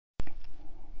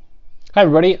Hi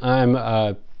everybody,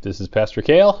 this is Pastor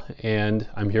Kale, and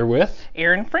I'm here with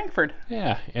Erin Frankford.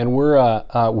 and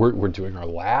we're doing our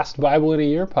last Bible in a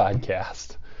Year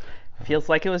podcast. Feels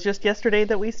like it was just yesterday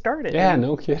that we started. Yeah,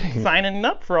 no kidding. Signing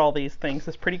up for all these things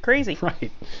is pretty crazy.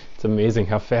 Right, it's amazing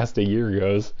how fast a year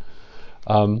goes.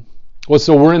 So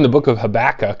we're in the book of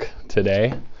Habakkuk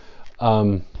today,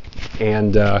 and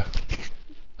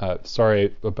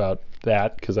sorry about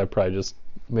that because I probably just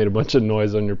made a bunch of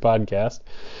noise on your podcast.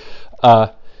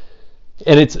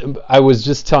 And I was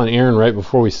just telling Erin right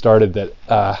before we started that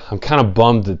I'm kind of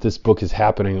bummed that this book is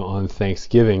happening on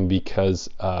Thanksgiving because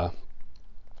I've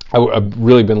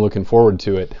really been looking forward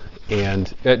to it.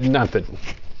 And not that,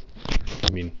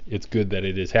 I mean, it's good that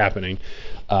it is happening,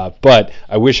 but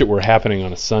I wish it were happening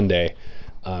on a Sunday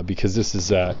because this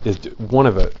is one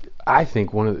of a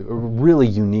really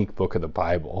unique book of the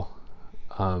Bible.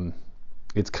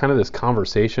 It's kind of this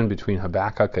conversation between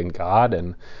Habakkuk and God,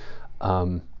 and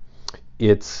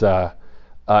it's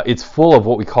full of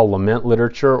what we call lament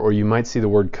literature, or you might see the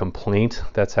word complaint.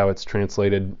 That's how it's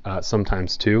translated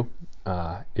sometimes too.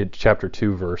 Chapter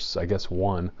 2, verse, I guess,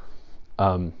 1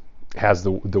 has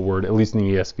the word, at least in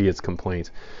the ESV, it's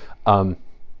complaint.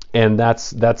 And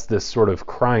that's this sort of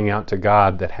crying out to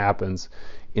God that happens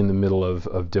in the middle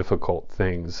of difficult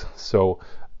things. So,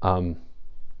 I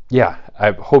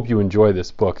hope you enjoy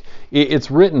this book. It's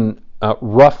written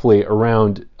roughly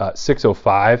around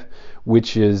 605,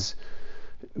 which is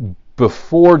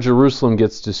before Jerusalem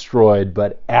gets destroyed,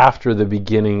 but after the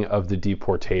beginning of the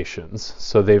deportations.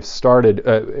 So they've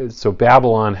started. So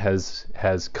Babylon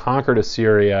has conquered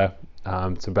Assyria.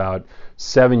 It's about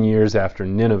 7 years after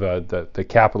Nineveh, the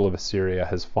capital of Assyria,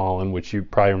 has fallen, which you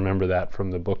probably remember that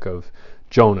from the book of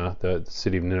Jonah, the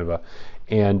city of Nineveh,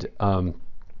 and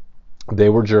they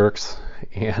were jerks,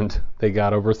 and they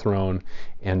got overthrown,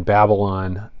 and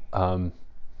Babylon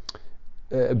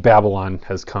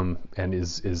has come and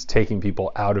is taking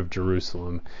people out of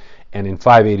Jerusalem. And in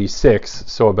 586,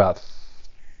 so about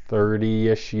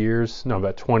 30-ish years, no,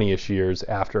 about 20-ish years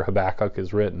after Habakkuk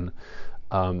is written,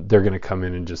 they're going to come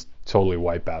in and just totally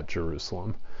wipe out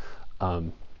Jerusalem.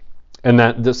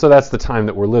 And so that's the time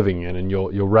that we're living in, and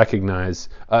you'll recognize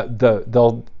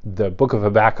the book of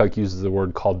Habakkuk uses the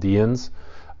word Chaldeans,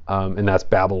 and that's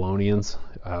Babylonians.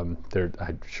 I'm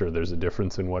sure there's a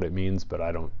difference in what it means, but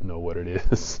I don't know what it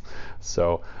is.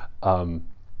 So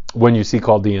when you see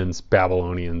Chaldeans,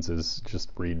 Babylonians is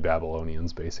just read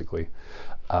Babylonians basically.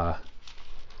 I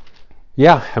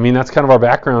mean, that's kind of our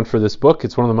background for this book.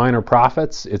 It's one of the minor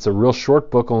prophets. It's a real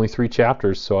short book, only 3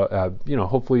 chapters. So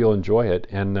hopefully you'll enjoy it.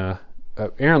 And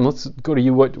Erin, let's go to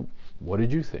you. What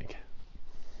did you think?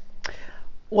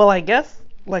 Well, I guess,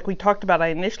 like we talked about, I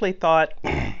initially thought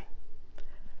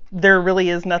there really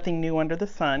is nothing new under the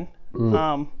sun.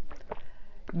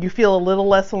 You feel a little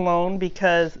less alone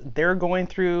because they're going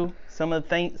through some of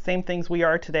the same things we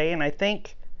are today. And I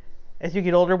think as you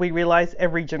get older, we realize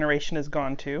every generation has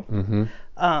gone to.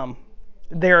 Mm-hmm.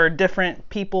 There are different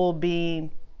people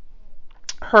being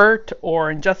hurt or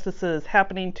injustices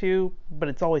happening to, but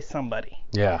it's always somebody.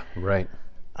 Yeah, right.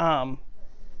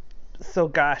 So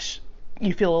gosh,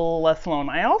 you feel a little less alone.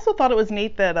 I also thought it was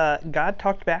neat that God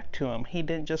talked back to him. He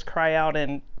didn't just cry out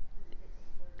and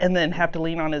then have to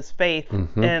lean on his faith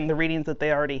and the readings that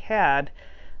they already had.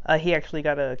 He actually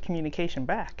got a communication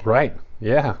back. Right.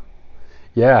 Yeah.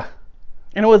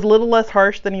 And it was a little less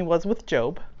harsh than he was with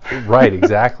Job. Right,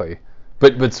 exactly.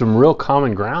 But some real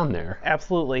common ground there.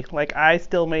 Absolutely. Like, I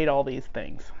still made all these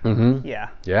things. Mm-hmm.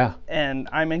 Yeah. And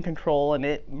I'm in control, and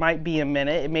it might be a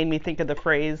minute. It made me think of the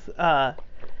phrase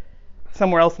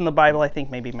somewhere else in the Bible, I think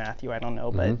maybe Matthew, I don't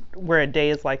know, but where a day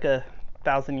is like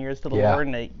 1,000 years to the Lord.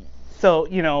 And so,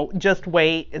 just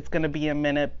wait. It's going to be a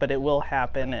minute, but it will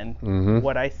happen, and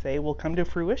what I say will come to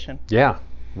fruition. Yeah,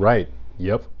 right.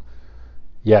 Yep.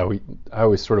 Yeah, I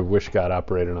always sort of wish God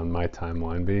operated on my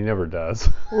timeline, but he never does.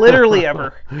 Literally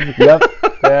ever. Yep,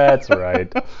 that's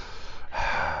right.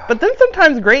 But then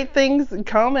sometimes great things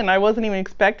come and I wasn't even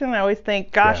expecting. I always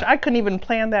think, gosh, I couldn't even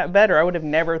plan that better. I would have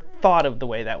never thought of the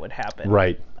way that would happen.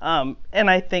 Right. And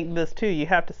I think this too, you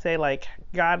have to say, like,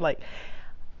 God, like,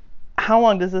 how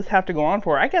long does this have to go on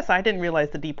for? I guess I didn't realize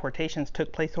the deportations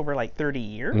took place over like 30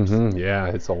 years. Mm-hmm. Yeah,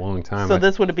 it's a long time. So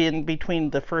this would have been between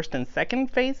the first and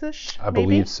second phases? I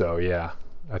believe so, yeah.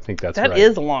 I think that's right. That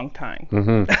is a long time.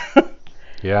 Mm-hmm.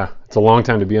 Yeah, it's a long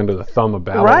time to be under the thumb of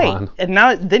Babylon. Right, and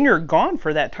then you're gone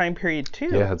for that time period too.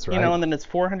 Yeah, that's right. And then it's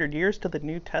 400 years to the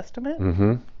New Testament.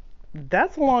 Mm-hmm.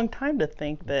 That's a long time to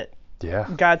think that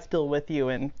God's still with you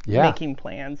and making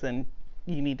plans, and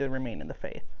you need to remain in the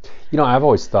faith. I've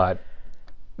always thought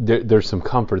there's some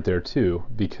comfort there too,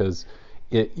 because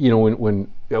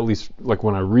when at least like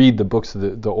when I read the books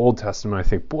of the Old Testament, I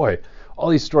think, boy, all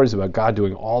these stories about God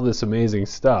doing all this amazing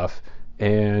stuff,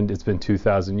 and it's been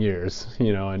 2,000 years,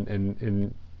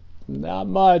 and not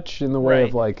much in the way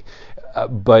of like,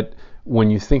 but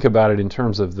when you think about it in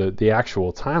terms of the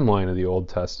actual timeline of the Old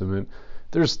Testament,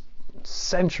 there's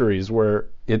centuries where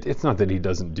it's not that he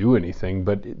doesn't do anything,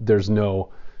 but there's no,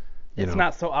 it's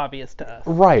not so obvious to us.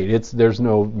 Right. There's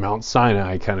no Mount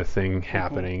Sinai kind of thing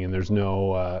happening, and there's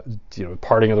no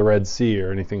parting of the Red Sea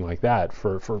or anything like that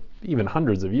for even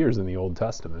hundreds of years in the Old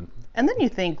Testament. And then you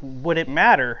think, would it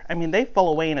matter? I mean, they fell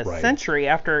away in a century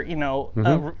after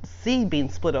a sea being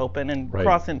split open and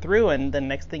crossing through, and then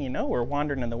next thing you know, we're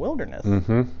wandering in the wilderness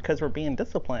because we're being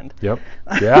disciplined. Yep.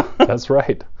 Yeah, that's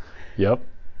right. Yep.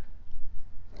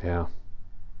 Yeah.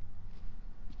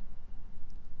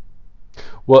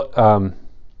 Well, a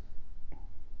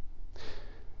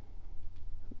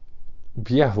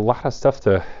lot of stuff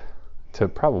to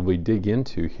probably dig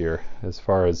into here as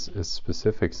far as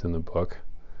specifics in the book.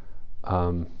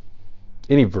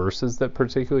 Any verses that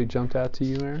particularly jumped out to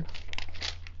you, Erin?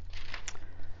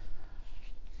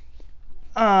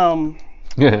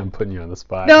 Yeah, I'm putting you on the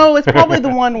spot. No, it's probably the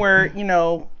one where,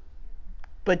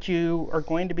 but you are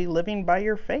going to be living by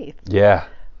your faith. Yeah.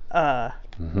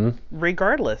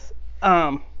 Regardless.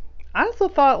 I also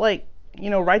thought,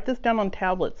 write this down on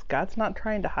tablets. God's not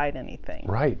trying to hide anything.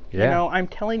 Right, yeah. I'm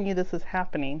telling you this is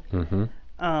happening.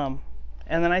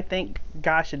 And then I think,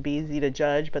 gosh, it'd be easy to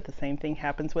judge, but the same thing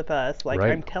happens with us.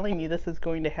 I'm telling you this is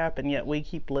going to happen, yet we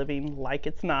keep living like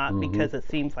it's not because it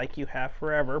seems like you have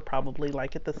forever, probably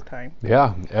like at this time.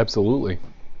 Yeah, absolutely.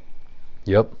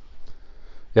 Yep.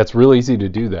 Yeah, it's real easy to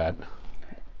do that.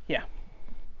 Yeah.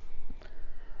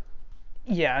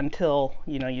 Yeah, until,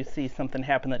 you see something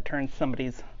happen that turns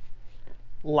somebody's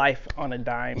life on a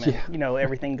dime and,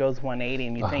 everything goes 180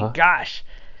 and you think, gosh,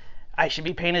 I should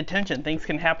be paying attention. Things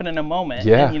can happen in a moment.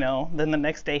 Yeah. And, then the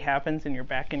next day happens and you're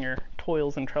back in your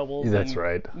toils and troubles. That's and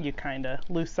right. You kind of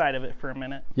lose sight of it for a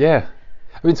minute. Yeah.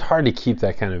 I mean, it's hard to keep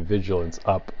that kind of vigilance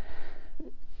up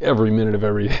every minute of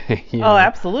every day. Oh,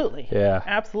 absolutely. Yeah.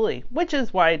 Absolutely. Which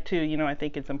is why, too, I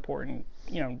think it's important,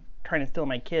 trying to instill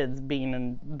my kids being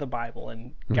in the Bible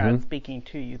and God speaking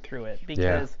to you through it.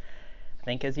 Because I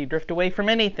think as you drift away from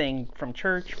anything, from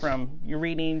church, from your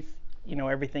readings,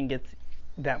 everything gets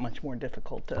that much more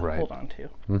difficult to hold on to.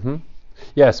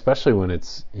 Yeah, especially when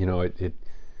it's when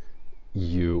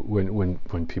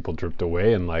people drift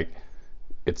away and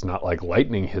it's not like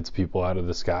lightning hits people out of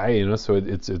the sky, so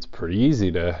it's pretty easy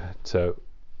to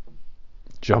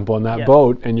jump on that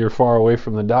boat and you're far away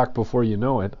from the dock before you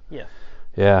know it. Yes.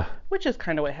 Yeah. Which is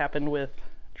kind of what happened with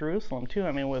Jerusalem too.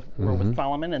 I mean, we're with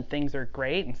Solomon and things are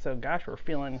great, and so gosh, we're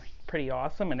feeling pretty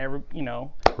awesome, and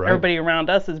everybody around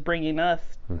us is bringing us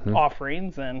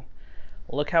offerings, and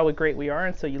look how great we are,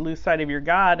 and so you lose sight of your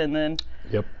God, and then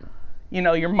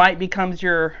your might becomes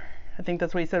your. I think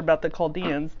that's what he said about the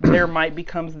Chaldeans. Their might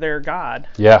becomes their God.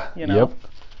 Yeah. Yep.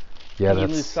 Yeah, and you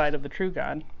lose sight of the true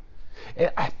God.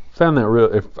 I found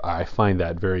that I find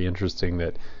that very interesting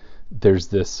that there's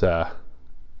this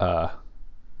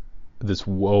this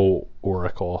woe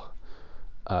oracle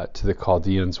to the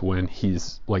Chaldeans when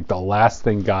he's the last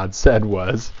thing God said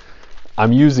was,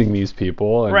 I'm using these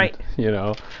people. And,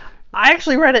 I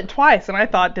actually read it twice and I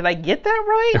thought, did I get that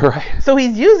right? Right. So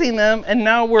he's using them and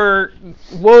now we're,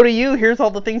 woe to you, here's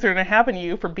all the things that are going to happen to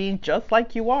you for being just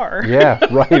like you are. Yeah,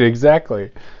 right,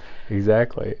 exactly.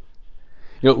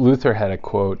 Luther had a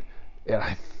quote, and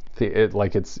I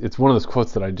think it's one of those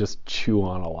quotes that I just chew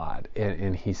on a lot.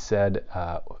 And he said,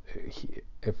 I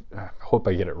hope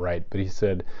I get it right, but he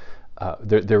said,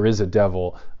 there is a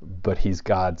devil, but he's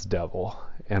God's devil.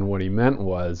 And what he meant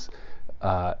was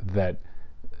that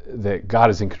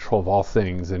God is in control of all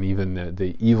things, and even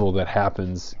the evil that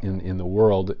happens in the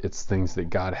world, it's things that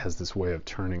God has this way of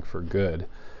turning for good.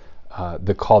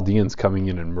 The Chaldeans coming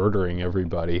in and murdering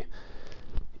everybody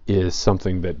is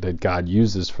something that God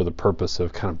uses for the purpose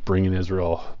of kind of bringing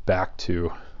Israel back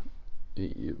to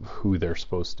who they're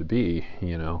supposed to be,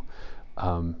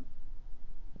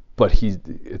 but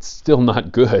it's still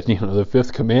not good. The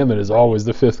fifth commandment is always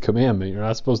the fifth commandment. You're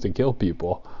not supposed to kill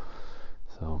people.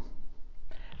 So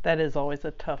that is always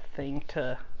a tough thing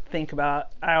to think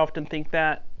about. I often think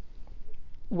that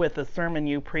with a sermon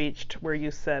you preached where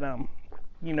you said,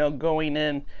 going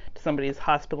in to somebody's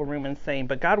hospital room and saying,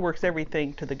 but God works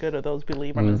everything to the good of those who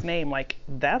believe on his name.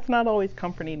 That's not always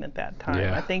comforting at that time.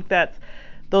 Yeah. I think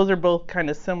those are both kind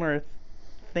of similar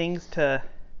things to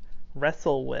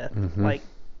wrestle with.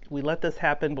 we let this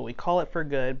happen, but we call it for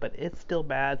good, but it's still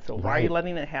bad. So why are you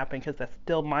letting it happen? Because that's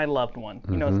still my loved one.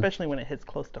 You know, especially when it hits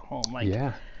close to home. Like,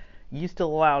 you still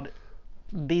allowed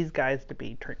these guys to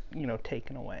be,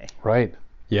 taken away. Right.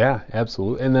 Yeah,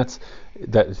 absolutely. And that.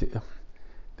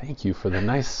 Thank you for the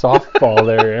nice softball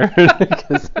there, Erin.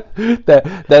 Because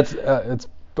that's it's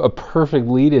a perfect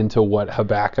lead into what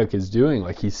Habakkuk is doing.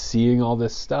 Like, he's seeing all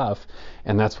this stuff,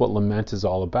 and that's what lament is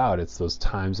all about. It's those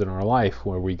times in our life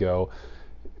where we go,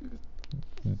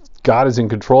 God is in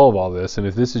control of all this, and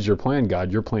if this is your plan,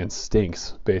 God, your plan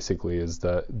stinks, basically, is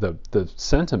the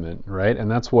sentiment, right? And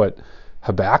that's what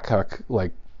Habakkuk,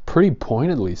 like, pretty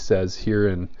pointedly says here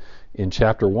in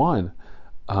chapter 1.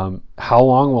 How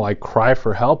long will I cry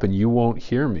for help and you won't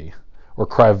hear me, or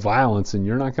cry violence and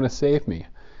you're not going to save me?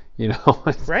 You know,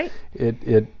 right?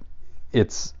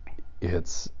 It's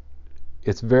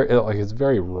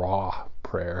very raw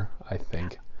prayer, I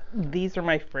think. These are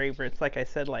my favorites. Like I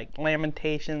said, like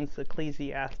Lamentations,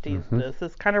 Ecclesiastes. This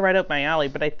is kind of right up my alley,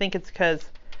 but I think it's because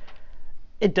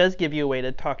it does give you a way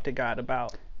to talk to God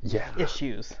about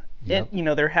issues. Yep.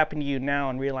 They're happening to you now,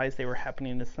 and realize they were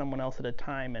happening to someone else at a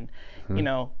time. And,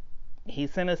 he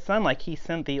sent his son, like he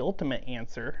sent the ultimate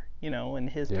answer, in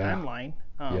his timeline.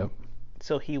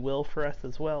 So he will for us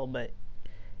as well, but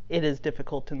it is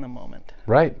difficult in the moment.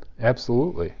 Right.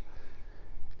 Absolutely.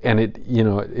 And I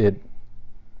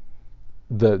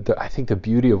think the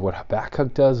beauty of what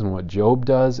Habakkuk does and what Job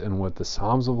does and what the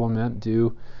Psalms of Lament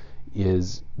do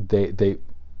is they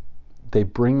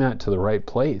bring that to the right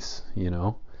place,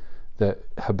 that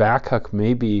Habakkuk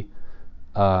may be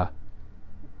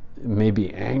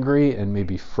angry and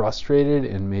maybe frustrated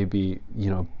and maybe,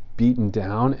 beaten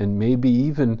down and maybe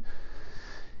even,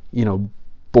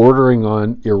 bordering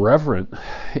on irreverent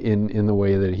in the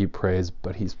way that he prays,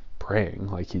 but he's praying,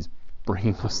 like he's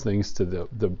bringing those things to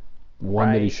the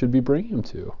one that he should be bringing them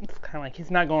to. It's kind of like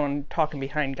he's not going talking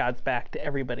behind God's back to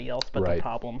everybody else but the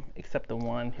problem, except the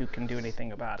one who can do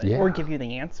anything about it or give you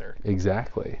the answer.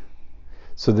 Exactly.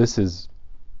 So this is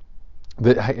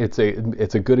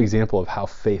it's a good example of how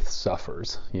faith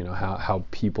suffers. How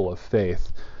people of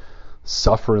faith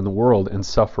suffer in the world and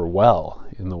suffer well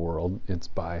in the world. It's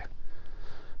by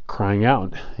crying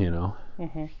out.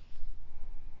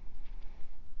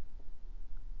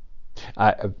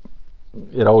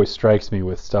 It always strikes me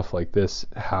with stuff like this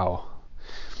how,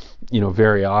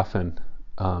 very often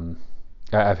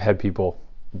I've had people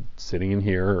sitting in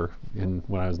here or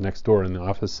when I was next door in the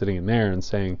office sitting in there and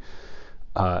saying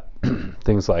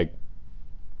things like,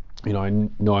 I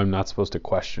know I'm not supposed to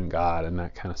question God and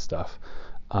that kind of stuff.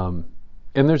 And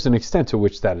there's an extent to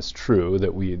which that is true,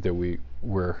 that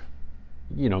we're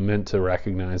meant to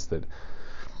recognize that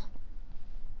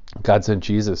God sent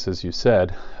Jesus, as you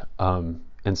said.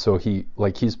 And so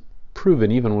he's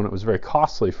proven, even when it was very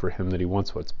costly for him, that he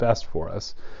wants what's best for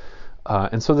us.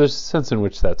 And so there's a sense in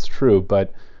which that's true.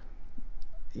 But,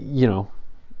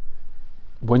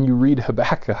 when you read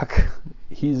Habakkuk,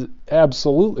 he's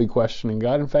absolutely questioning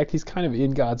God. In fact, he's kind of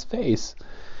in God's face.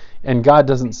 And God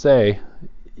doesn't say,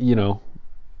 he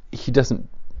doesn't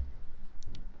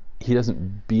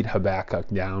beat Habakkuk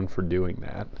down for doing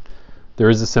that. There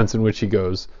is a sense in which he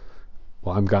goes,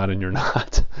 well, I'm God and you're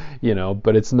not,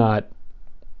 but it's not,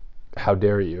 how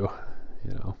dare you,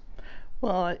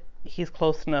 Well, he's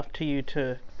close enough to you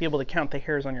to be able to count the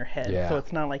hairs on your head. So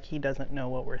it's not like he doesn't know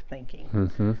what we're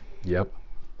thinking. Yep.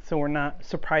 So we're not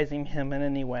surprising him in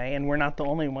any way, and we're not the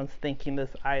only ones thinking this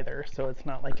either. So it's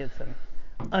not like it's an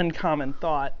uncommon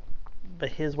thought, but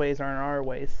his ways aren't our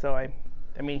ways. So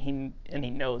he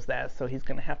knows that, so he's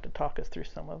going to have to talk us through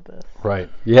some of this. Right.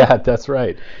 Yeah, that's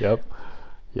right. Yep.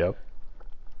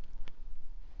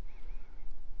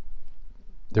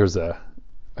 There's a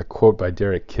quote by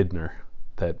Derek Kidner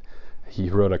that he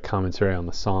wrote a commentary on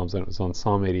the Psalms, and it was on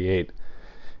Psalm 88,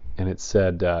 and it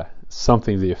said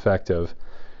something to the effect of,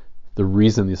 the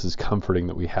reason this is comforting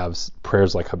that we have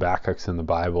prayers like Habakkuk's in the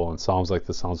Bible and Psalms like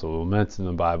the Psalms of Lament in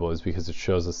the Bible is because it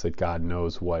shows us that God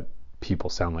knows what people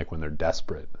sound like when they're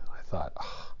desperate. I thought,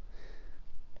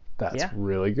 that's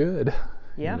really good.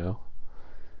 Yeah.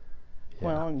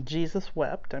 Well, and Jesus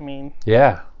wept.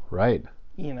 Yeah, right.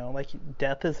 Like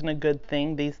death isn't a good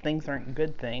thing. These things aren't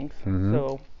good things.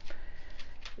 So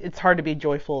it's hard to be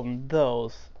joyful in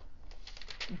those.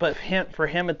 But for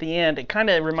him at the end, it kind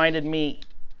of reminded me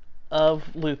of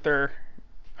Luther.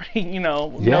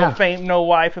 No fame, no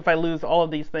wife. If I lose all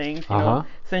of these things,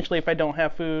 essentially, if I don't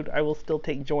have food, I will still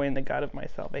take joy in the God of my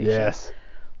salvation. Yes,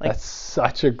 that's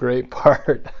such a great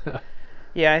part.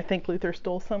 Yeah, I think Luther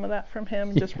stole some of that from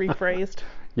him, just rephrased.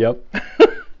 Yep.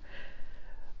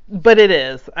 But it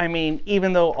is.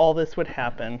 Even though all this would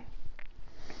happen,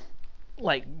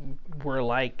 like we're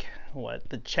like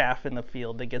the chaff in the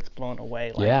field that gets blown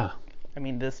away. Like, Yeah. I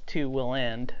mean, this too will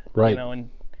end. Right. And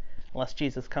unless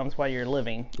Jesus comes while you're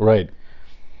living. Right.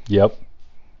 Yep.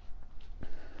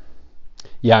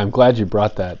 Yeah, I'm glad you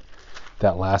brought that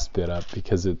last bit up,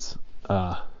 because it's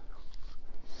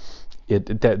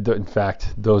in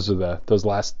fact those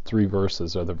last 3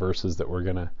 verses are the verses that we're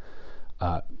gonna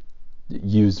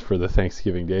use for the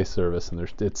Thanksgiving Day service, and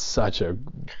it's such a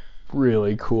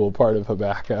really cool part of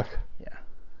Habakkuk.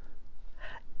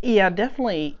 Yeah,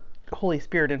 definitely Holy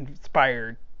Spirit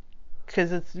inspired,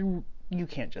 because you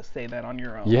can't just say that on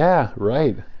your own. Yeah,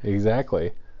 right,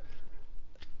 exactly.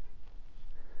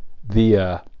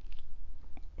 The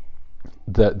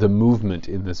movement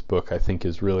in this book, I think,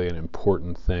 is really an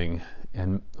important thing,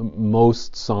 and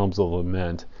most Psalms of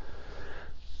Lament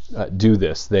do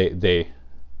this. They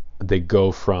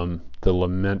go from the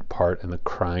lament part and the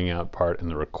crying out part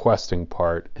and the requesting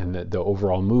part, and the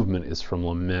overall movement is from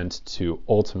lament to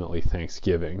ultimately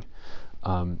thanksgiving.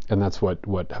 And that's what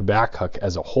Habakkuk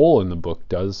as a whole in the book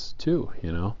does too,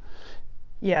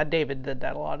 Yeah, David did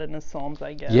that a lot in his Psalms,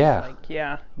 I guess. Yeah. Like,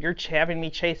 yeah, you're having me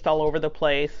chased all over the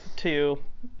place too,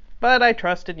 but I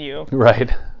trust in you.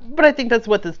 Right. But I think that's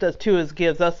what this does too, is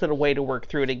gives us a way to work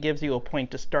through it. It gives you a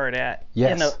point to start at.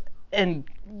 Yes. And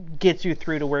gets you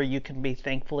through to where you can be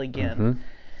thankful again. Mm-hmm.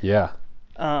 Yeah.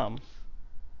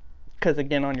 Because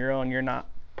again, on your own, you're not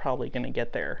probably going to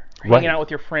get there. Right. Hanging out with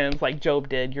your friends like Job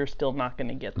did, you're still not going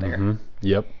to get there. Mm-hmm.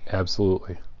 Yep,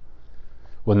 absolutely.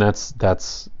 When that's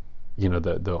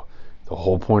the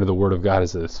whole point of the Word of God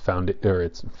is that it's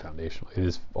foundational. It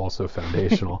is also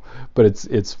foundational, but it's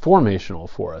formational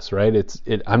for us, right?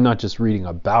 I'm not just reading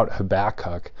about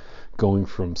Habakkuk going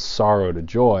from sorrow to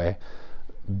joy.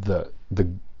 The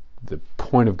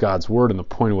point of God's Word and the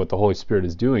point of what the Holy Spirit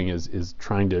is doing is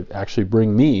trying to actually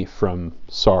bring me from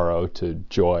sorrow to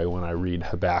joy when I read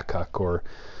Habakkuk, or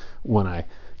when I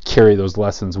carry those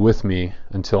lessons with me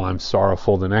until I'm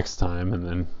sorrowful the next time, and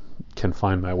then can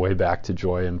find my way back to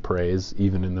joy and praise,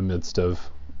 even in the midst of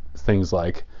things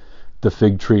like the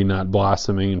fig tree not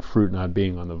blossoming and fruit not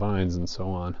being on the vines and so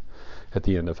on at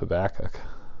the end of Habakkuk.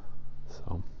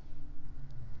 So.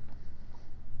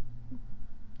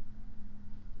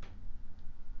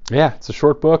 Yeah, it's a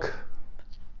short book.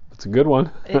 It's a good one.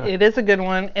 It is a good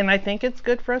one, and I think it's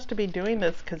good for us to be doing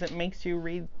this because it makes you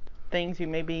read things you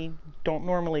maybe don't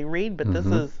normally read, but this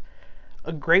is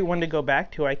a great one to go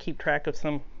back to. I keep track of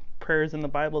some prayers in the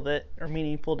Bible that are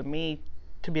meaningful to me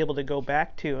to be able to go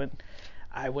back to, and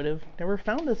I would have never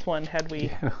found this one had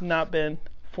we not been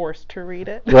forced to read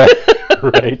it.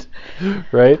 Right.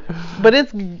 But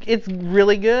it's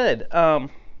really good, and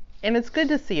it's good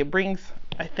to see. It brings,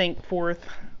 I think, forth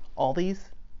all these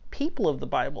people of the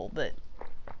Bible that,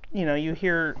 you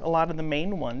hear a lot of the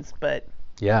main ones, but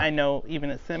I know even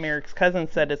as Sam Eric's cousin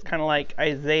said, it's kind of like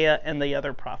Isaiah and the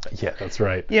other prophets. Yeah, that's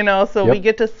right. So we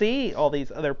get to see all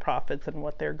these other prophets and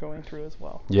what they're going through as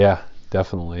well. Yeah,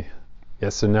 definitely. Yeah,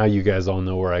 so now you guys all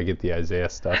know where I get the Isaiah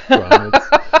stuff from.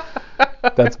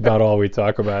 That's about all we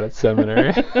talk about at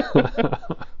seminary.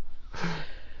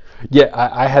 Yeah,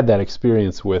 I had that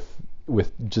experience with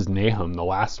just Nahum, the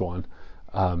last one.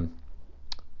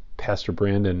 Pastor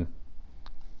Brandon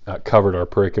covered our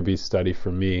pericope study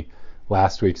for me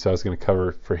last week, so I was going to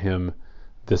cover for him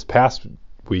this past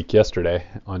week, yesterday,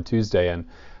 on Tuesday, and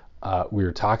we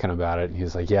were talking about it, and he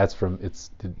was like, yeah, it's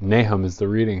Nahum is the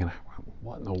reading, and I went,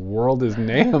 what in the world is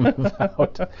Nahum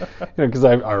about? Because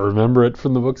I remember it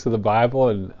from the books of the Bible,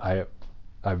 and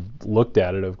I've looked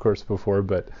at it, of course, before,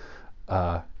 but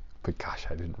gosh,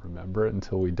 I didn't remember it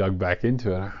until we dug back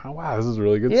into it. Oh, wow, this is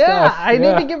really good stuff. Yeah, I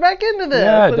need to get back into this.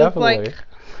 Yeah, and definitely. It's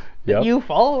like, you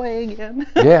fall away again.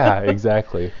 Yeah,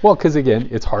 exactly. Well, because again,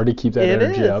 it's hard to keep that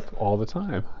energy is. up all the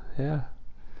time. Yeah.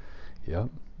 Yep.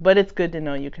 But it's good to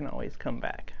know you can always come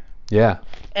back. Yeah.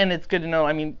 And it's good to know,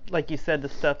 I mean, like you said, the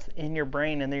stuff's in your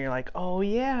brain, and then you're like, oh,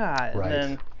 yeah. Right.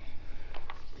 And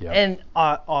Yep. And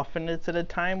often it's at a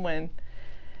time when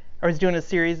I was doing a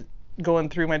series going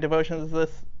through my devotions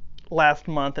this last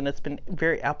month, and it's been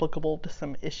very applicable to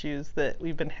some issues that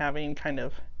we've been having kind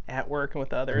of at work and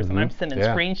with others, and I'm sending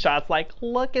screenshots like,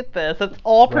 look at this, it's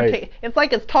all it's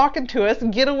like it's talking to us,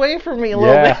 get away from me a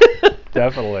little bit.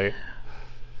 Definitely.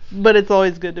 But it's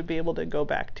always good to be able to go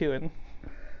back to,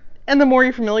 and the more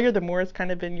you're familiar, the more it's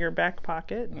kind of in your back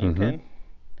pocket, and you can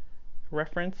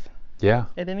reference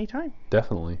at any time.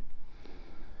 Definitely.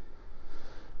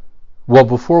 Well,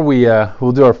 before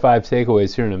we'll do our 5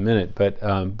 takeaways here in a minute,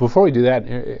 but before we do that,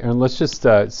 Erin, let's just,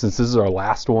 since this is our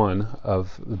last one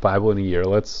of the Bible in a year,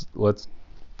 let's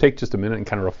take just a minute and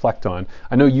kind of reflect on,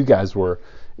 I know you guys were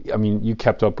I mean, you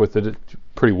kept up with it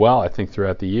pretty well, I think,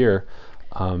 throughout the year.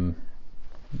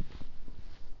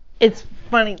 It's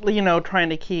funny, trying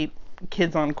to keep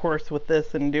kids on course with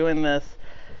this and doing this.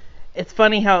 It's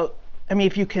funny how, I mean,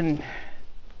 if you can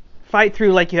fight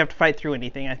through, like you have to fight through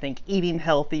anything, I think, eating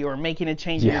healthy or making a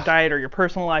change in your diet or your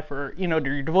personal life or,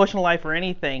 your devotional life or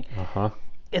anything.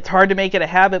 It's hard to make it a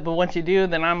habit, but once you do,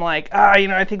 then I'm like,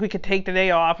 I think we could take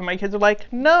today off. And my kids are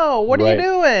like, no, what are you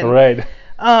doing? Right.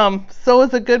 So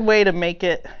it's a good way to make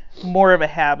it more of a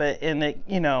habit and it,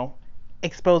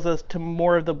 expose us to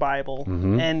more of the Bible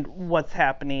and what's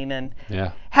happening and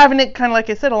having it kind of, like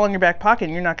I said, all in your back pocket.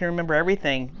 And you're not going to remember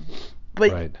everything,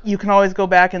 but you can always go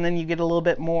back and then you get a little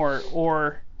bit more,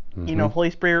 or, Holy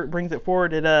Spirit brings it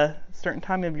forward at a certain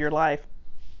time of your life.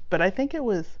 But I think it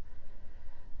was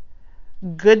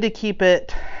good to keep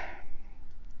it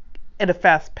at a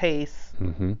fast pace.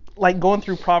 Like going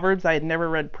through Proverbs, I had never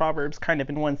read Proverbs kind of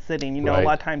in one sitting. A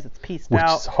lot of times it's pieced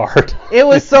out. Which is hard. It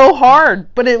was so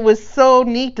hard, but it was so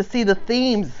neat to see the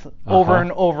themes over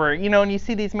and over. And you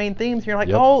see these main themes, and you're like,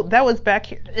 oh, that was back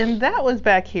here, and that was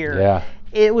back here. Yeah.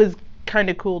 It was kind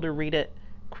of cool to read it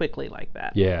quickly like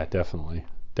that. Yeah, definitely.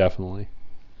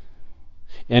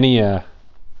 Any,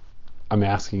 I'm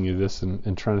asking you this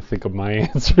and trying to think of my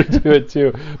answer to it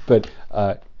too, but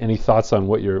any thoughts on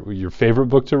what your favorite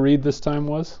book to read this time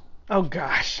was? Oh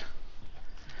gosh.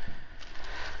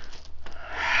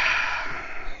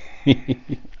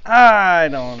 I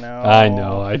don't know. I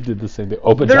know. I did the same thing.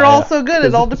 They're all so good.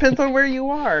 It all depends on where you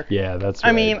are. Yeah, that's right.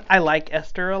 I mean, I like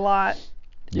Esther a lot.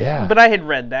 Yeah. But I had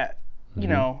read that.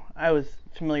 I was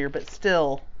familiar, but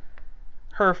still,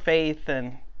 her faith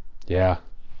and... Yeah.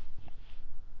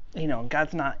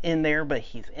 God's not in there, but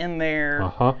he's in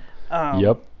there.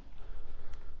 Yep.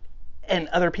 And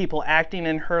other people acting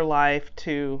in her life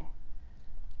to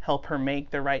help her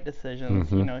make the right decisions.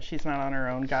 She's not on her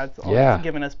own. God's always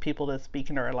given us people to speak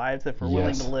into our lives if we're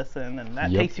willing to listen. And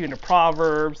that takes you into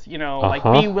Proverbs, like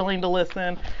be willing to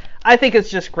listen. I think it's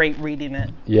just great reading it.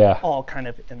 Yeah. All kind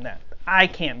of in that. I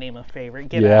can't name a favorite.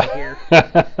 Get out of here.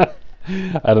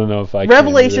 I don't know if I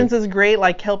Revelations is great,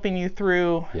 like helping you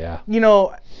through. Yeah.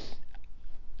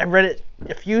 I've read it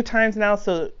a few times now,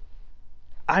 so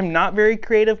I'm not very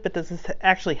creative, but this has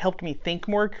actually helped me think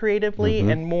more creatively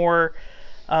and more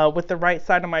with the right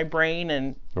side of my brain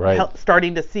and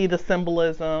starting to see the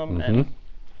symbolism. And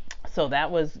so that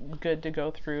was good to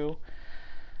go through.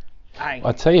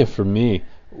 I'll tell you, for me,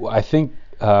 I think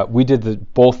we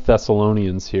did both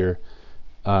Thessalonians here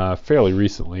fairly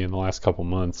recently in the last couple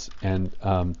months, and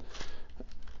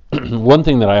one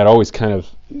thing that I had always kind of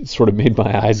sort of made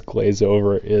my eyes glaze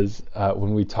over is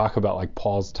when we talk about like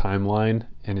Paul's timeline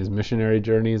and his missionary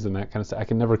journeys and that kind of stuff. I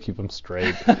can never keep them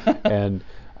straight, and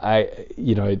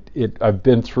I've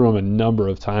been through them a number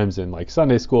of times in like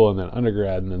Sunday school and then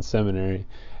undergrad and then seminary,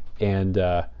 and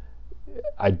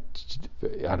I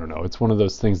don't know. It's one of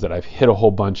those things that I've hit a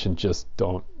whole bunch and just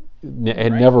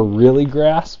never really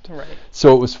grasped. Right.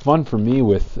 So it was fun for me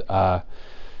with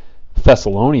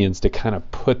Thessalonians to kind of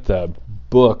put the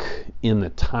book in the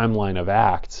timeline of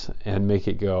Acts and make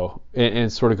it go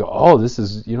and sort of go, oh, this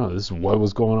is what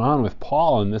was going on with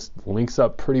Paul, and this links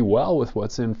up pretty well with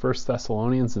what's in 1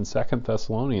 Thessalonians and 2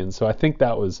 Thessalonians. So I think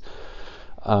that was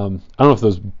I don't know if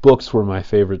those books were my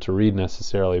favorite to read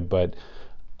necessarily, but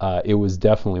it was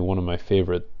definitely one of my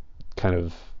favorite kind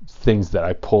of things that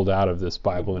I pulled out of this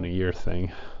Bible in a year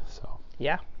thing. So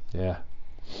yeah.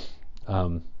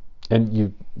 And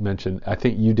you mentioned, I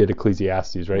think you did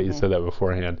Ecclesiastes, right? You said that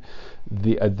beforehand.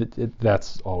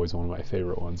 That's always one of my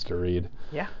favorite ones to read.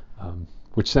 Yeah.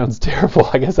 Which sounds terrible.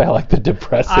 I guess I like the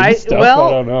depressing stuff.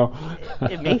 I don't know.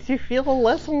 It makes you feel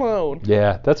less alone.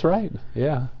 Yeah, that's right.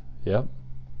 Yeah. Yep.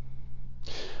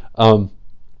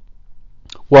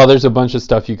 Well, there's a bunch of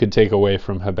stuff you could take away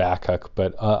from Habakkuk,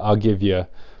 but I'll give you,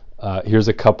 here's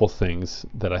a couple things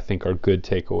that I think are good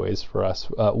takeaways for us.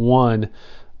 One,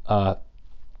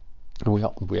 and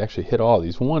we actually hit all of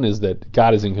these. One is that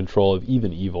God is in control of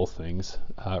even evil things.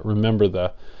 Remember,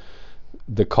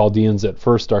 the Chaldeans at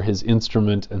first are his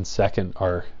instrument, and second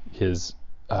are his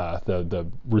the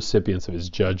recipients of his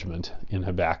judgment in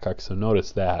Habakkuk. So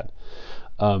notice that.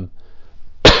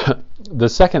 The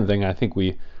second thing I think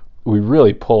we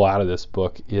really pull out of this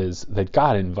book is that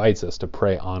God invites us to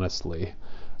pray honestly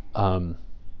to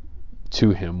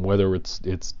him, whether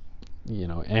it's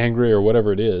angry or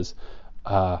whatever it is.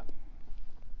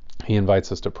 He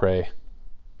invites us to pray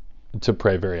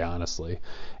very honestly.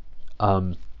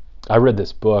 I read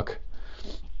this book.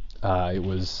 I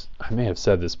may have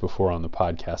said this before on the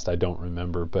podcast. I don't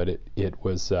remember, but it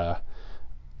was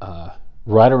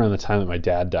right around the time that my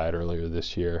dad died earlier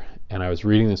this year, and I was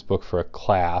reading this book for a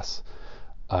class.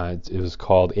 It was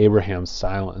called Abraham's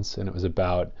Silence, and it was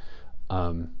about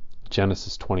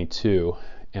Genesis 22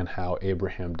 and how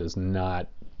Abraham does not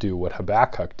do what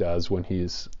Habakkuk does when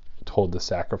he's told to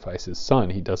sacrifice his son.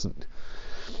 He doesn't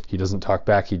talk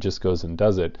back. He just goes and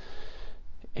does it.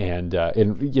 And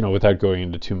without going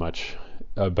into too much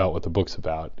about what the book's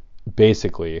about,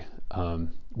 basically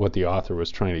what the author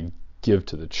was trying to give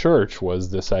to the church was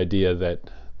this idea that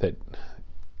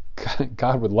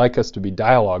God would like us to be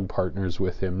dialogue partners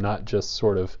with him, not just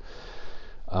sort of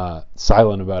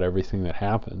silent about everything that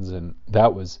happens. And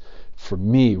that was, for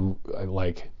me,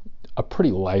 like a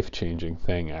pretty life-changing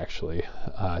thing, actually.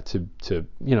 I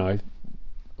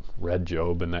read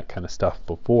Job and that kind of stuff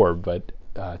before, but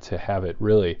to have it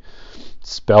really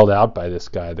spelled out by this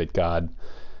guy that God,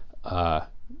 that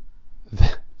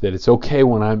it's okay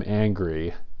when I'm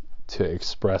angry to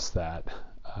express that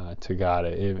to God.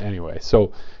 Anyway,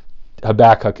 so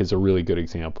Habakkuk is a really good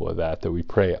example of that we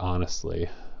pray honestly.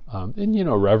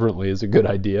 And reverently is a good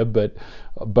idea, but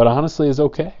honestly is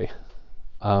okay.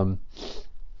 And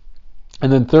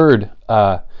then third,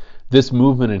 this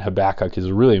movement in Habakkuk is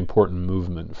a really important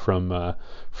movement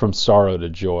from sorrow to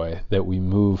joy, that we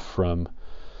move from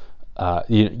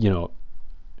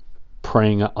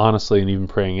praying honestly and even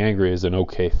praying angry is an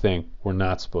okay thing. We're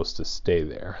not supposed to stay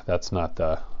there. That's not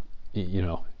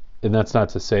and that's not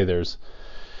to say there's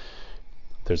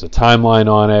a timeline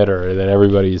on it, or that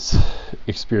everybody's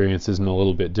experience isn't a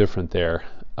little bit different there.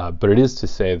 But it is to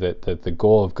say that the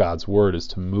goal of God's word is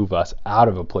to move us out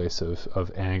of a place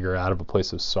of anger, out of a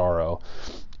place of sorrow,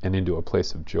 and into a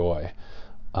place of joy.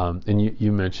 And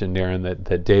you mentioned, Erin,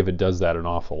 that David does that an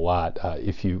awful lot.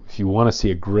 If you want to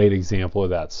see a great example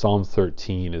of that, Psalm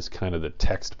 13 is kind of the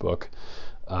textbook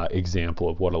example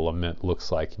of what a lament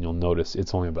looks like. And you'll notice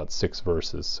it's only about 6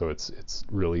 verses, so it's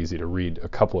real easy to read a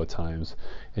couple of times,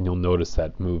 and you'll notice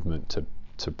that movement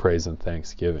to praise and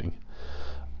thanksgiving.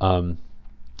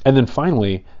 And then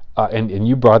finally, and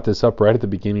you brought this up right at the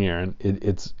beginning, Erin,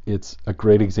 it's a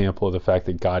great example of the fact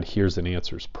that God hears and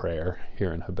answers prayer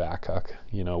here in Habakkuk.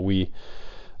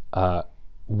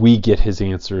 We get his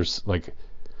answers, like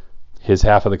his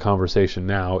half of the conversation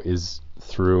now is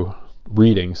through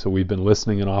reading. So we've been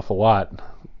listening an awful lot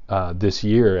this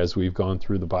year as we've gone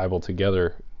through the Bible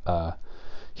together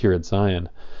here at Zion.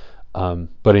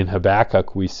 But in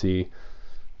Habakkuk we see,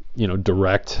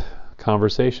 direct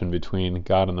conversation between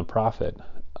God and the prophet.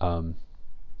 And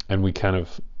we kind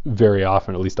of very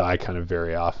often, at least I kind of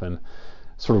very often,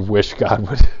 sort of wish God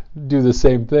would do the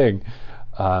same thing.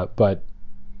 But,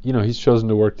 he's chosen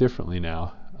to work differently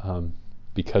now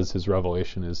because his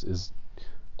revelation is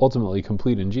ultimately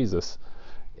complete in Jesus.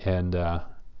 And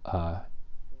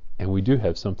we do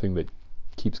have something that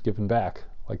keeps giving back,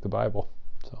 like the Bible.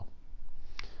 So,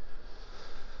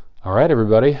 all right,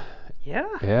 everybody.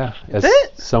 Yeah. As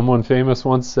someone famous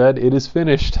once said, it is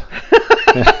finished.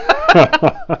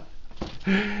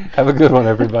 Have a good one,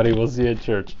 everybody. We'll see you at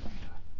church.